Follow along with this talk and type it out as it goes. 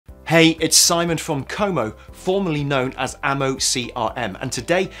Hey, it's Simon from Kommo, formerly known as amoCRM, and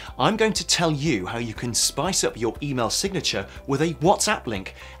today I'm going to tell you how you can spice up your email signature with a WhatsApp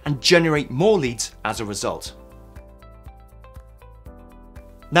link and generate more leads as a result.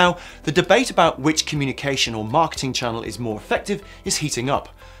 Now, the debate about which communication or marketing channel is more effective is heating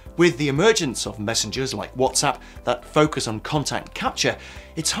up. With the emergence of messengers like WhatsApp that focus on content capture,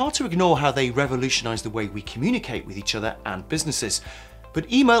 it's hard to ignore how they revolutionize the way we communicate with each other and businesses. But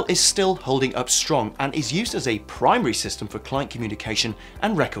email is still holding up strong and is used as a primary system for client communication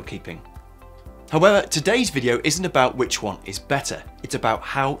and record keeping. However, today's video isn't about which one is better, it's about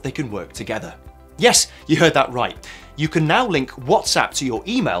how they can work together. Yes, you heard that right. You can now link WhatsApp to your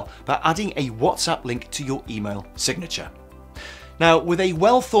email by adding a WhatsApp link to your email signature. Now, with a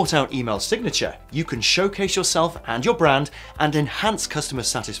well thought out email signature, you can showcase yourself and your brand and enhance customer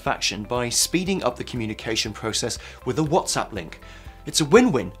satisfaction by speeding up the communication process with a WhatsApp link. It's a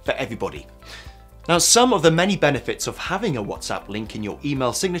win-win for everybody. Now, some of the many benefits of having a WhatsApp link in your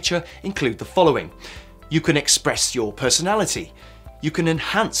email signature include the following. You can express your personality. You can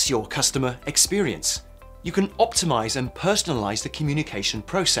enhance your customer experience. You can optimize and personalize the communication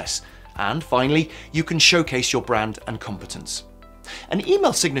process. And finally, you can showcase your brand and competence. An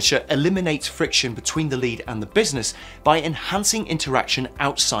email signature eliminates friction between the lead and the business by enhancing interaction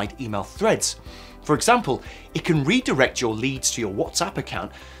outside email threads. For example, it can redirect your leads to your WhatsApp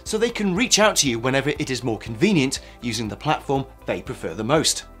account so they can reach out to you whenever it is more convenient using the platform they prefer the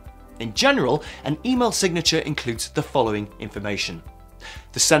most. In general, an email signature includes the following information: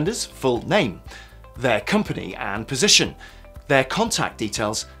 the sender's full name, their company and position, their contact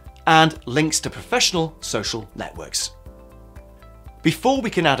details, and links to professional social networks. Before we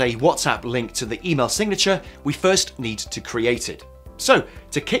can add a WhatsApp link to the email signature, we first need to create it. So,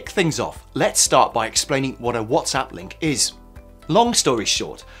 to kick things off, let's start by explaining what a WhatsApp link is. Long story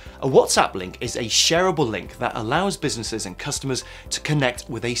short, a WhatsApp link is a shareable link that allows businesses and customers to connect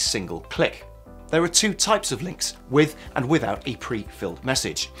with a single click. There are two types of links, with and without a pre-filled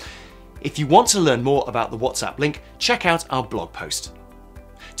message. If you want to learn more about the WhatsApp link, check out our blog post.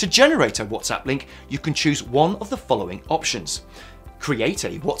 To generate a WhatsApp link, you can choose one of the following options: create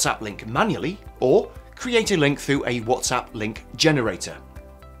a WhatsApp link manually, or create a link through a WhatsApp link generator.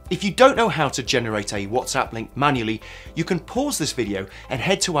 If you don't know how to generate a WhatsApp link manually, you can pause this video and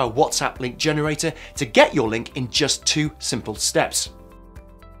head to our WhatsApp link generator to get your link in just 2 simple steps.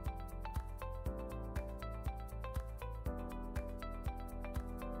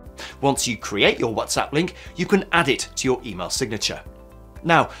 Once you create your WhatsApp link, you can add it to your email signature.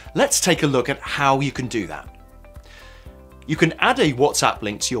 Now, let's take a look at how you can do that. You can add a WhatsApp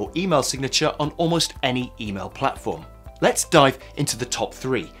link to your email signature on almost any email platform. Let's dive into the top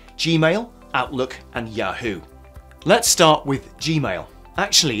 3: Gmail, Outlook, and Yahoo. Let's start with Gmail.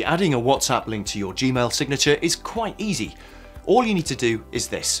 Actually, adding a WhatsApp link to your Gmail signature is quite easy. All you need to do is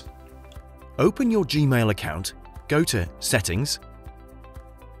this. Open your Gmail account, go to Settings,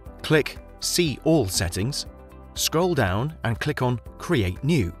 click See All Settings, scroll down and click on Create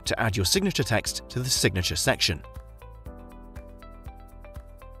New to add your signature text to the signature section.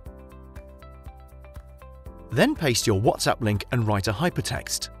 Then paste your WhatsApp link and write a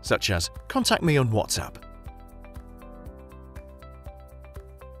hypertext, such as "Contact me on WhatsApp."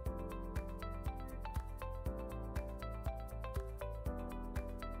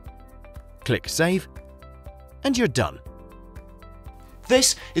 Click Save, and you're done.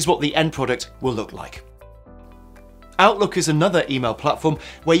 This is what the end product will look like. Outlook is another email platform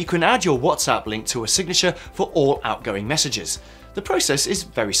where you can add your WhatsApp link to a signature for all outgoing messages. The process is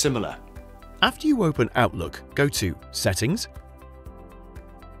very similar. After you open Outlook, go to Settings,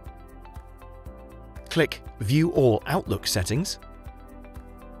 click View All Outlook Settings.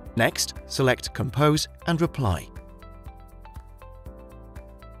 Next, select Compose and Reply.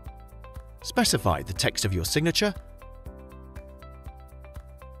 Specify the text of your signature,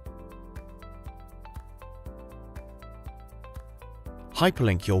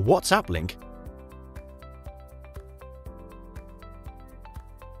 hyperlink your WhatsApp link,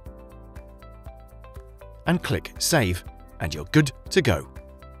 and click Save, and you're good to go.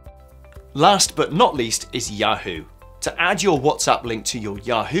 Last but not least is Yahoo. To add your WhatsApp link to your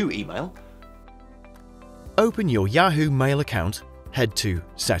Yahoo email, open your Yahoo Mail account, head to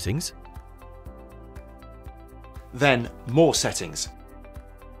Settings, then More Settings.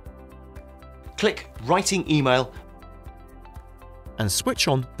 Click Writing Email and switch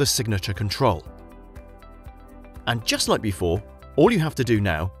on the signature control. And just like before, all you have to do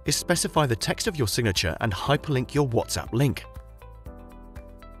now is specify the text of your signature and hyperlink your WhatsApp link.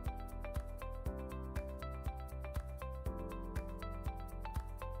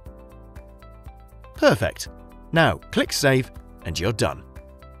 Perfect. Now click Save and you're done.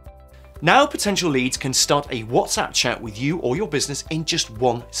 Now potential leads can start a WhatsApp chat with you or your business in just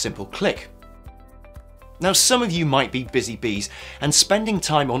one simple click. Now, some of you might be busy bees and spending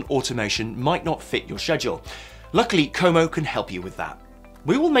time on automation might not fit your schedule. Luckily, Kommo can help you with that.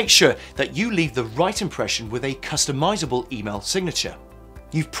 We will make sure that you leave the right impression with a customizable email signature.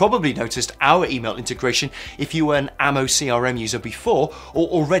 You've probably noticed our email integration if you were an amoCRM user before or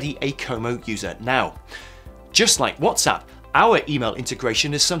already a Kommo user now. Just like WhatsApp, our email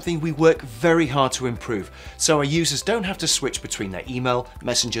integration is something we work very hard to improve, so our users don't have to switch between their email,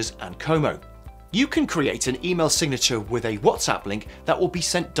 messengers, and Kommo. You can create an email signature with a WhatsApp link that will be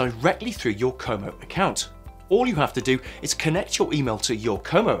sent directly through your Kommo account. All you have to do is connect your email to your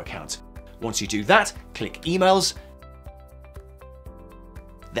Kommo account. Once you do that, click Emails,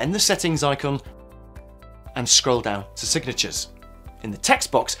 then the settings icon, and scroll down to Signatures. In the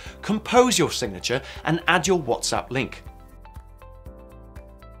text box, compose your signature and add your WhatsApp link.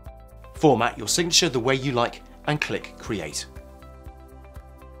 Format your signature the way you like and click Create.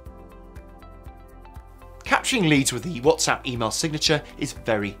 Capturing leads with the WhatsApp email signature is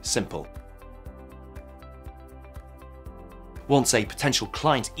very simple. Once a potential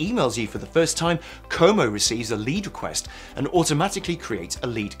client emails you for the first time, Kommo receives a lead request and automatically creates a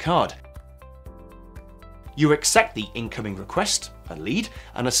lead card. You accept the incoming request, a lead,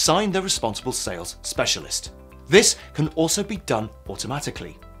 and assign the responsible sales specialist. This can also be done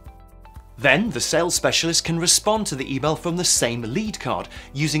automatically. Then the sales specialist can respond to the email from the same lead card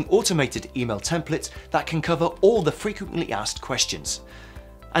using automated email templates that can cover all the frequently asked questions.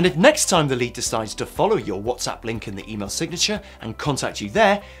 And if next time the lead decides to follow your WhatsApp link in the email signature and contact you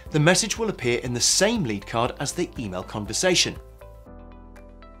there, the message will appear in the same lead card as the email conversation.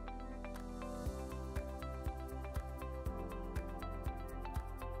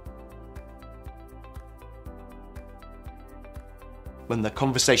 When the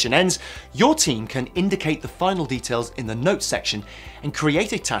conversation ends, your team can indicate the final details in the notes section and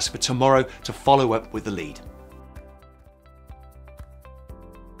create a task for tomorrow to follow up with the lead.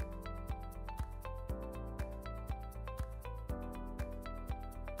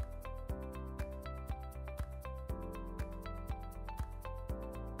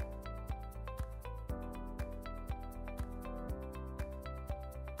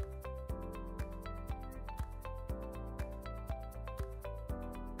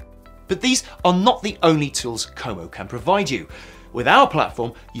 But these are not the only tools Kommo can provide you. With our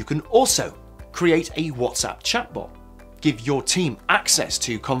platform, you can also create a WhatsApp chatbot, give your team access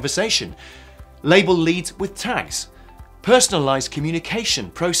to conversation, label leads with tags, personalize communication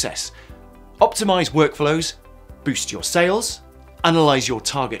process, optimize workflows, boost your sales, analyze your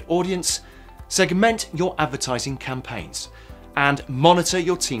target audience, segment your advertising campaigns, and monitor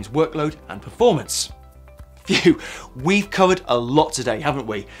your team's workload and performance. Phew, we've covered a lot today, haven't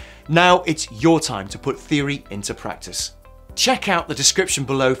we? Now it's your time to put theory into practice. Check out the description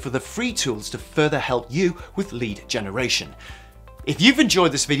below for the free tools to further help you with lead generation. If you've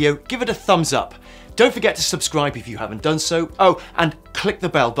enjoyed this video, give it a thumbs up. Don't forget to subscribe if you haven't done so. Oh, and click the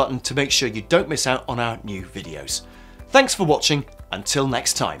bell button to make sure you don't miss out on our new videos. Thanks for watching. Until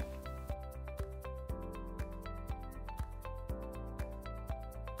next time.